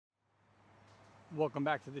Welcome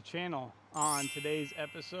back to the channel. On today's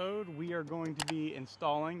episode, we are going to be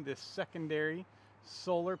installing this secondary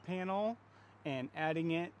solar panel and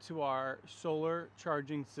adding it to our solar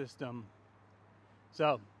charging system.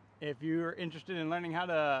 So, if you're interested in learning how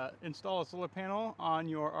to install a solar panel on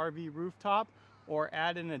your RV rooftop or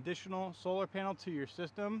add an additional solar panel to your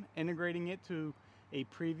system, integrating it to a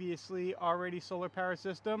previously already solar power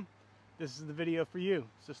system, this is the video for you.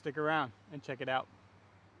 So stick around and check it out.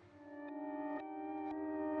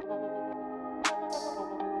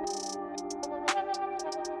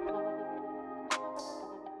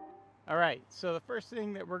 All right, so the first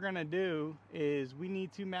thing that we're gonna do is we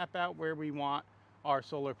need to map out where we want our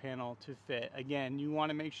solar panel to fit. Again, you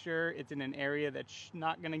wanna make sure it's in an area that's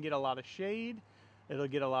not gonna get a lot of shade, it'll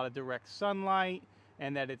get a lot of direct sunlight,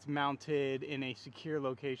 and that it's mounted in a secure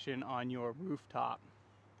location on your rooftop.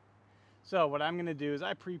 So what I'm gonna do is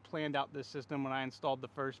I pre-planned out this system when I installed the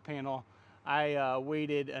first panel. I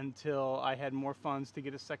waited until I had more funds to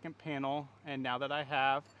get a second panel, and now that I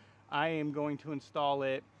have, I am going to install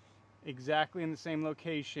it exactly in the same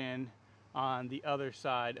location on the other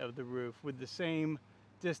side of the roof with the same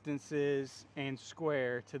distances and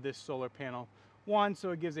square to this solar panel. One, so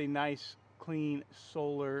it gives a nice clean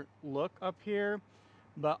solar look up here,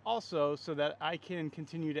 but also so that I can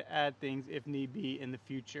continue to add things if need be in the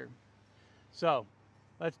future. So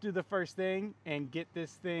let's do the first thing and get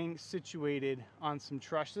this thing situated on some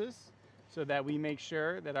trusses so that we make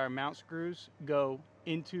sure that our mount screws go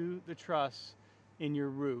into the truss in your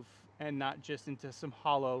roof and not just into some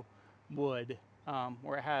hollow wood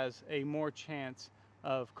where it has a more chance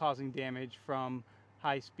of causing damage from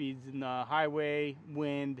high speeds in the highway,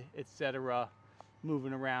 wind, etc.,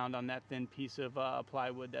 moving around on that thin piece of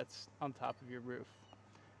plywood that's on top of your roof.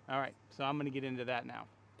 All right, so I'm going to get into that now.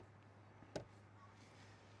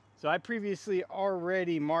 So I previously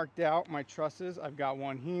already marked out my trusses. I've got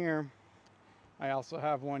one here. I also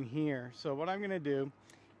have one here. So what I'm going to do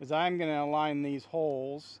is I'm going to align these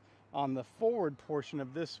holes on the forward portion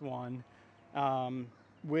of this one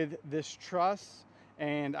with this truss,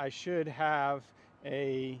 and I should have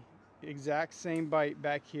a exact same bite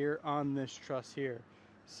back here on this truss here.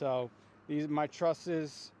 So my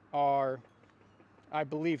trusses are, I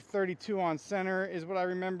believe, 32 on center is what I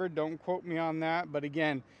remember. Don't quote me on that, but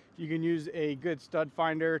again, you can use a good stud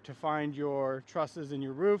finder to find your trusses in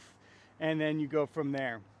your roof, and then you go from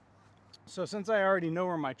there. So since I already know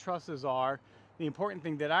where my trusses are, the important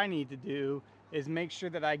thing that I need to do is make sure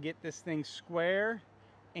that I get this thing square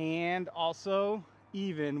and also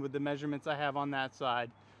even with the measurements I have on that side.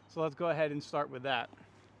 So let's go ahead and start with that.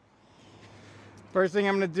 First thing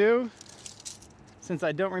I'm going to do, since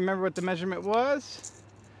I don't remember what the measurement was,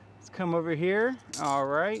 let's come over here. All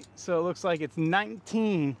right, so it looks like it's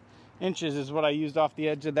 19 inches is what I used off the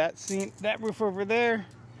edge of that roof over there.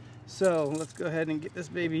 So let's go ahead and get this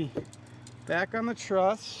baby back on the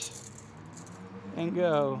truss and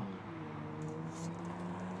go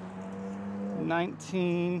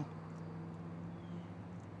 19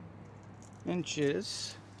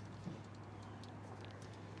 inches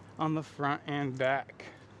on the front and back.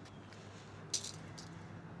 So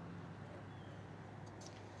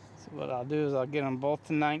what I'll do is I'll get them both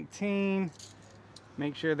to 19,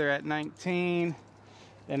 make sure they're at 19,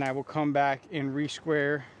 then I will come back and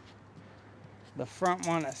re-square the front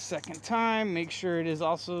one a second time, make sure it is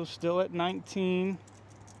also still at 19,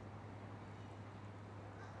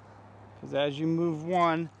 because as you move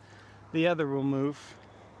one, the other will move.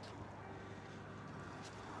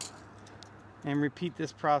 And repeat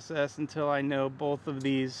this process until I know both of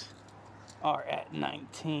these are at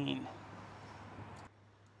 19.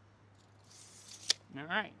 All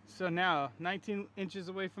right, so now 19 inches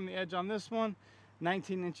away from the edge on this one,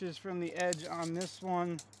 19 inches from the edge on this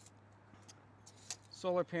one.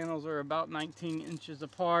 Solar panels are about 19 inches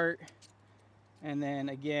apart, and then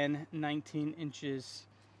again 19 inches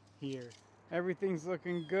here. Everything's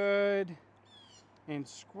looking good and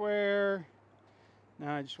square.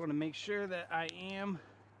 Now I just want to make sure that I am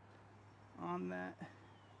on that.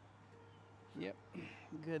 Yep,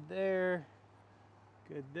 good there,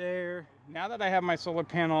 good there. Now that I have my solar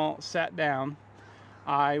panel sat down,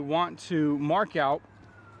 I want to mark out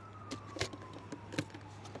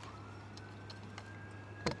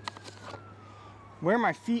where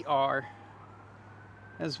my feet are,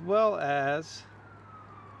 as well as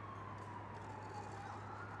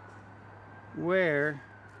where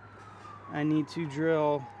I need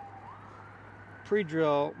to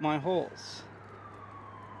pre-drill my holes.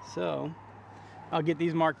 So I'll get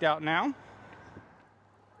these marked out now.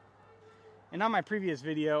 And on my previous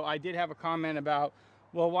video, I did have a comment about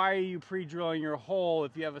well, why are you pre-drilling your hole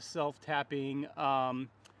if you have a self-tapping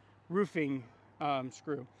roofing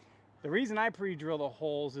screw? The reason I pre-drill the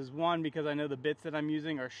holes is, one, because I know the bits that I'm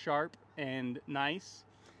using are sharp and nice.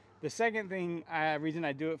 The second thing, reason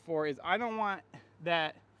I do it for is I don't want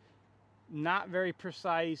that not very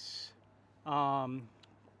precise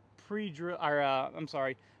pre-drill, or I'm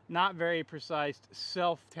sorry, not very precise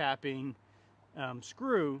self-tapping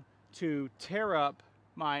screw to tear up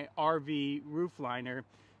my RV roof liner,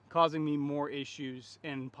 causing me more issues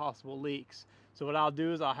and possible leaks. So what I'll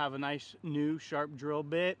do is I'll have a nice new sharp drill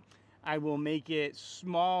bit. I will make it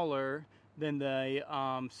smaller than the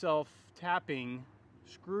self-tapping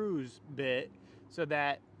screws bit so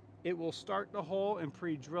that it will start the hole and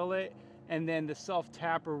pre-drill it, and then the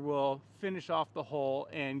self-tapper will finish off the hole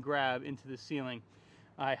and grab into the ceiling.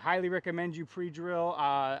 I highly recommend you pre-drill.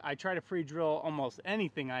 I try to pre-drill almost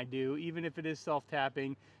anything I do, even if it is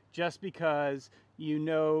self-tapping, just because you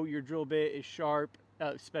know your drill bit is sharp,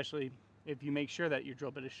 especially if you make sure that your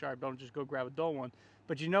drill bit is sharp. Don't just go grab a dull one.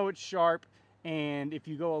 But you know it's sharp, and if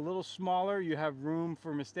you go a little smaller, you have room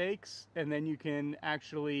for mistakes, and then you can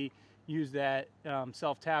actually use that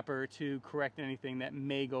self-tapper to correct anything that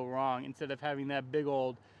may go wrong, instead of having that big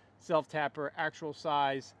old self-tapper actual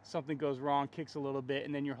size, something goes wrong, kicks a little bit,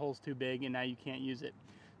 and then your hole's too big and now you can't use it.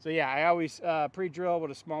 So yeah, I always pre-drill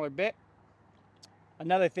with a smaller bit.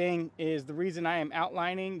 Another thing is, the reason I am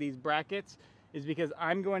outlining these brackets is because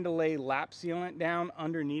I'm going to lay lap sealant down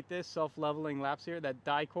underneath this self-leveling lap sealant, that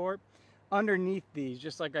Dicor, underneath these,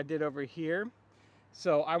 just like I did over here.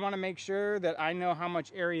 So I want to make sure that I know how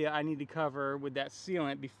much area I need to cover with that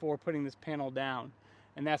sealant before putting this panel down.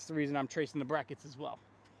 And that's the reason I'm tracing the brackets as well.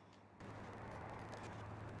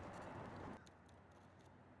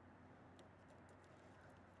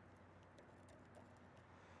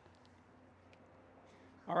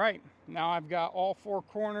 All right, now I've got all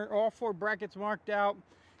four brackets marked out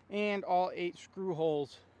and all 8 screw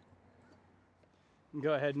holes.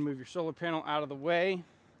 Go ahead and move your solar panel out of the way.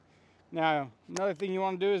 Now, another thing you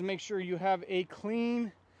want to do is make sure you have a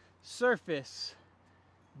clean surface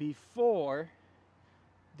before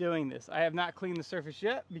doing this. I have not cleaned the surface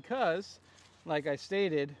yet because, like I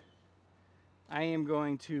stated, I am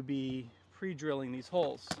going to be pre-drilling these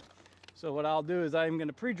holes. So what I'll do is I'm going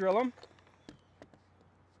to pre-drill them,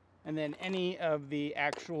 and then any of the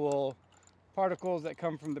actual particles that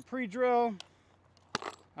come from the pre-drill,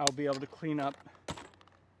 I'll be able to clean up,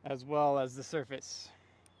 as well as the surface.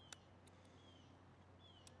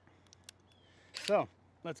 So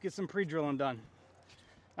let's get some pre-drilling done.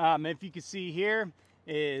 If you can see here,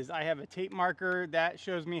 is I have a tape marker that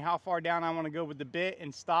shows me how far down I want to go with the bit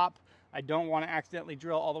and stop. I don't want to accidentally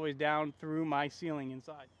drill all the way down through my ceiling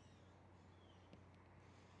inside.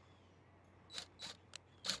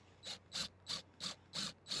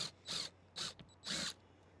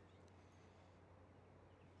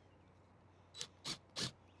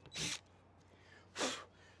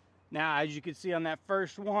 Now, as you can see on that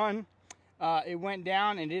first one, it went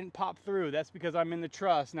down and didn't pop through. That's because I'm in the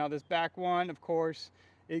truss. Now this back one, of course,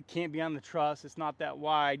 it can't be on the truss. It's not that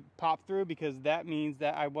wide. Pop through because that means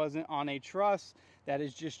that I wasn't on a truss. That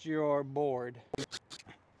is just your board.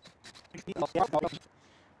 All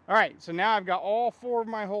right, so now I've got all 4 of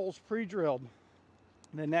my holes pre-drilled.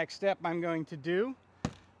 The next step I'm going to do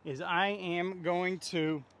is I am going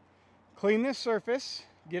to clean this surface,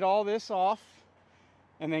 get all this off,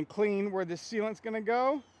 and then clean where the sealant's gonna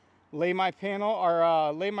go, lay my panel,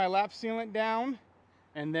 or lay my lap sealant down,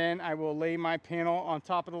 and then I will lay my panel on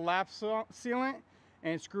top of the lap sealant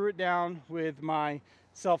and screw it down with my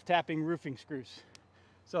self-tapping roofing screws.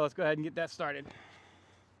 So let's go ahead and get that started.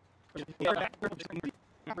 Let's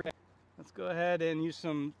go ahead and use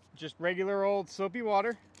some just regular old soapy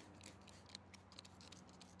water.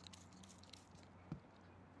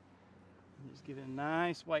 Just give it a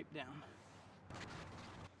nice wipe down.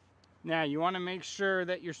 Now you want to make sure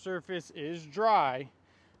that your surface is dry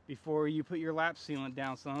before you put your lap sealant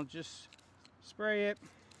down. So don't just spray it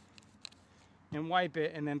and wipe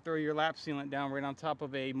it and then throw your lap sealant down right on top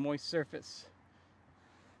of a moist surface.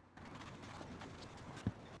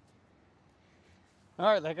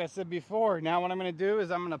 Alright, like I said before, now what I'm going to do is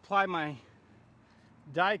I'm going to apply my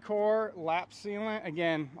Dicor lap sealant.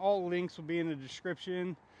 Again, all links will be in the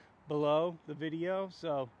description below the video,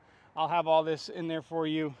 so I'll have all this in there for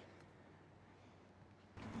you.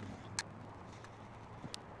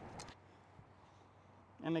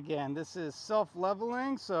 And again, this is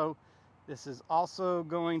self-leveling, so this is also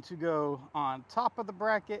going to go on top of the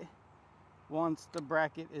bracket once the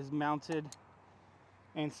bracket is mounted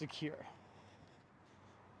and secure.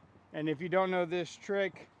 And if you don't know this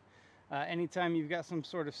trick, Anytime you've got some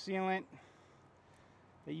sort of sealant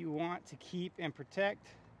that you want to keep and protect,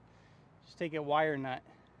 just take a wire nut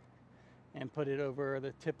and put it over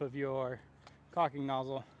the tip of your caulking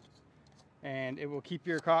nozzle, and it will keep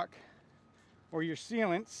your caulk or your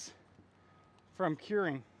sealants from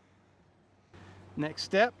curing. Next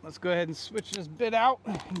step, let's go ahead and switch this bit out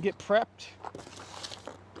and get prepped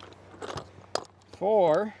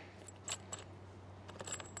for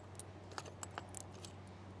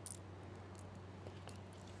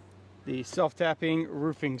the self-tapping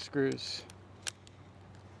roofing screws.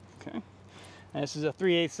 Okay, and this is a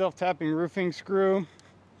 3/8 self-tapping roofing screw.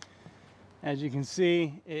 As you can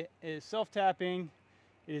see, it is self-tapping.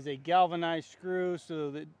 It is a galvanized screw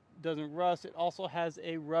so that it doesn't rust. It also has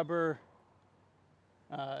a rubber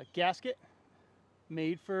gasket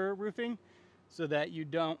made for roofing so that you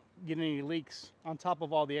don't get any leaks on top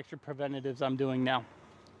of all the extra preventatives I'm doing now.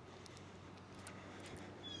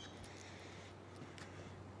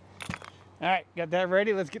 All right, got that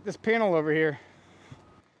ready. Let's get this panel over here.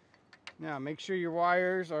 Now make sure your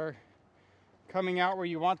wires are coming out where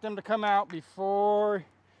you want them to come out before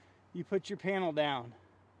you put your panel down.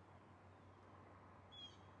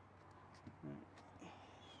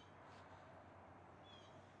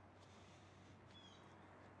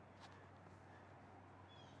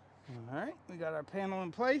 All right, we got our panel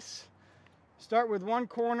in place. Start with one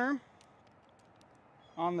corner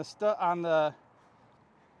on the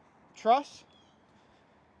truss.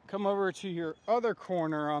 Come over to your other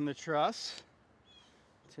corner on the truss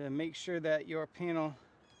to make sure that your panel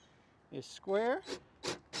is square.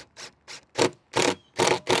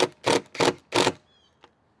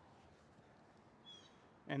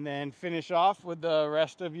 And then finish off with the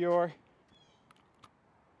rest of your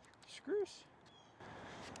screws.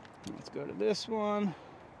 Let's go to this one.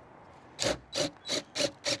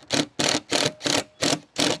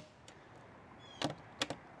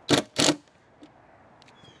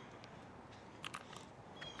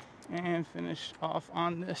 And finish off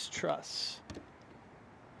on this truss.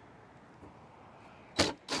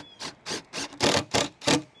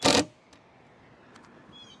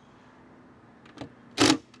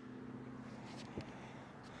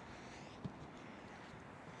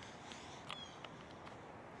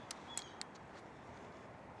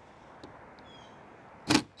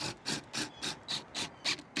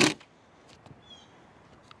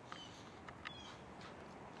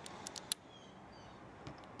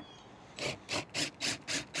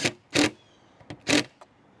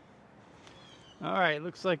 All right,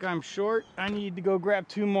 looks like I'm short. I need to go grab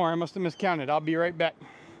 2 more. I must have miscounted. I'll be right back.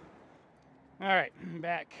 All right, I'm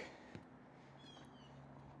back.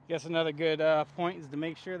 Guess another good point is to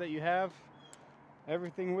make sure that you have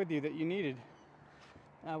everything with you that you needed.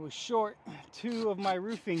 I was short 2 of my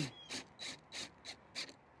roofing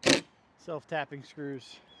self-tapping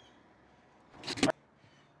screws.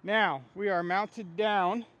 Now, we are mounted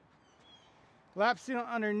down, lap sealant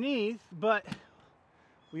underneath, but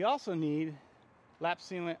we also need lap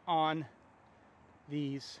sealant on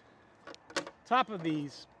these top of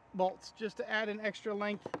these bolts just to add an extra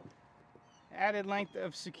added length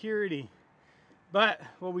of security. But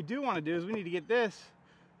what we do want to do is we need to get this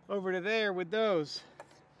over to there with those.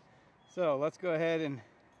 So let's go ahead and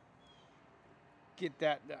get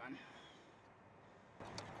that done.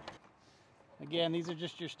 Again, these are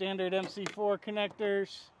just your standard MC4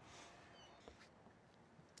 connectors.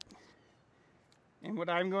 And what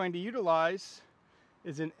I'm going to utilize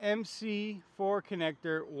is an MC4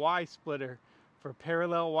 connector Y splitter for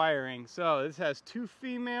parallel wiring. So this has 2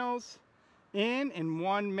 females in and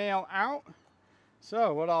 1 male out.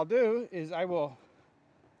 So what I'll do is I will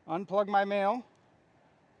unplug my male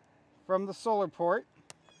from the solar port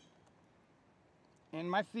and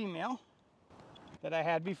my female that I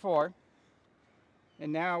had before.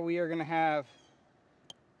 And now we are going to have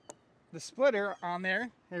the splitter on there.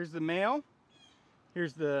 Here's the male.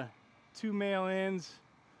 Here's the 2 male ins,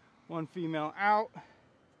 1 female out.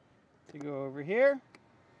 To go over here.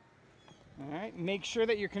 All right, make sure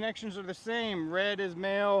that your connections are the same. Red is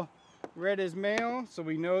male, red is male, so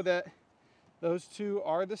we know that those 2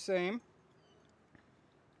 are the same.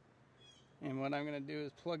 And what I'm going to do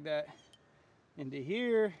is plug that into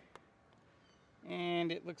here.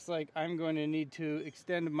 And it looks like I'm going to need to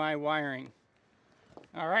extend my wiring.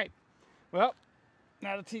 All right, well,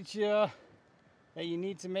 that'll teach you that you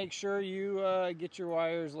need to make sure you get your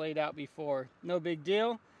wires laid out before. No big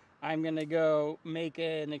deal. I'm going to go make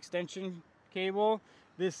an extension cable.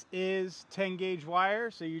 This is 10 gauge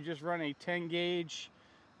wire, so you just run a 10 gauge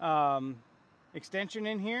extension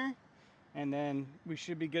in here, and then we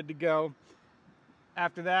should be good to go.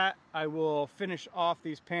 after that, I will finish off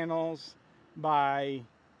these panels by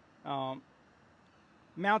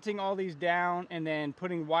mounting all these down and then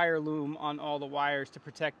putting wire loom on all the wires to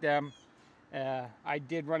protect them. I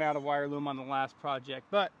did run out of wire loom on the last project,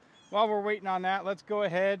 but while we're waiting on that, let's go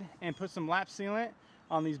ahead and put some lap sealant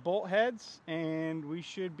on these bolt heads, and we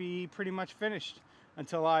should be pretty much finished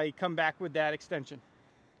until I come back with that extension.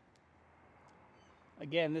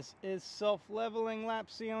 Again, this is self-leveling lap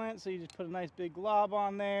sealant, so you just put a nice big glob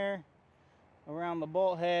on there around the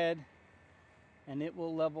bolt head, and it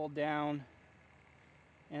will level down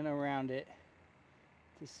and around it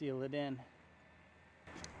to seal it in.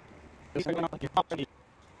 Make sure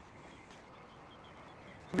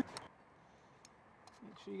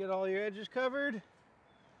you get all your edges covered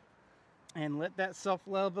and let that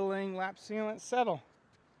self-leveling lap sealant settle,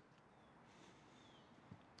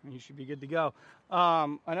 and you should be good to go.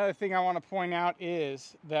 Another thing I want to point out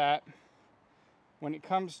is that when it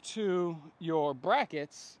comes to your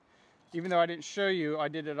brackets, even though I didn't show you, I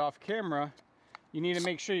did it off camera, you need to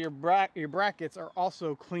make sure your brackets are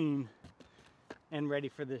also clean and ready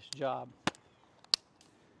for this job.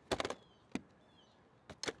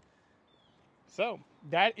 So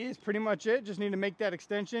that is pretty much it. Just need to make that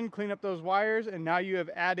extension, clean up those wires, and now you have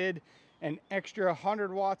added an extra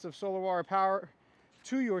 100 watts of solar wire power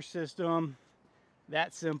to your system.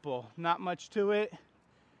 That simple, not much to it.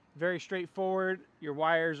 Very straightforward. Your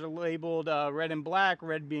wires are labeled red and black,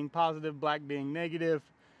 red being positive, black being negative.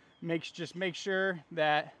 Just make sure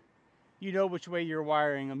that you know which way you're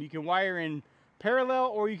wiring them. You can wire in parallel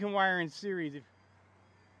or you can wire in series.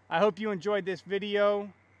 I hope you enjoyed this video.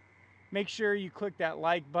 Make sure you click that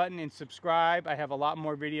like button and subscribe. I have a lot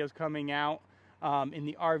more videos coming out in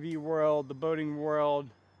the RV world, the boating world,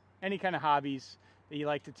 any kind of hobbies that you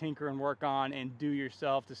like to tinker and work on and do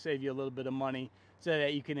yourself to save you a little bit of money so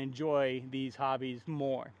that you can enjoy these hobbies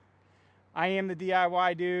more. I am the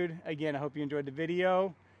DIY dude. Again, I hope you enjoyed the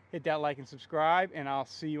video. Hit that like and subscribe, and I'll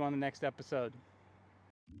see you on the next episode.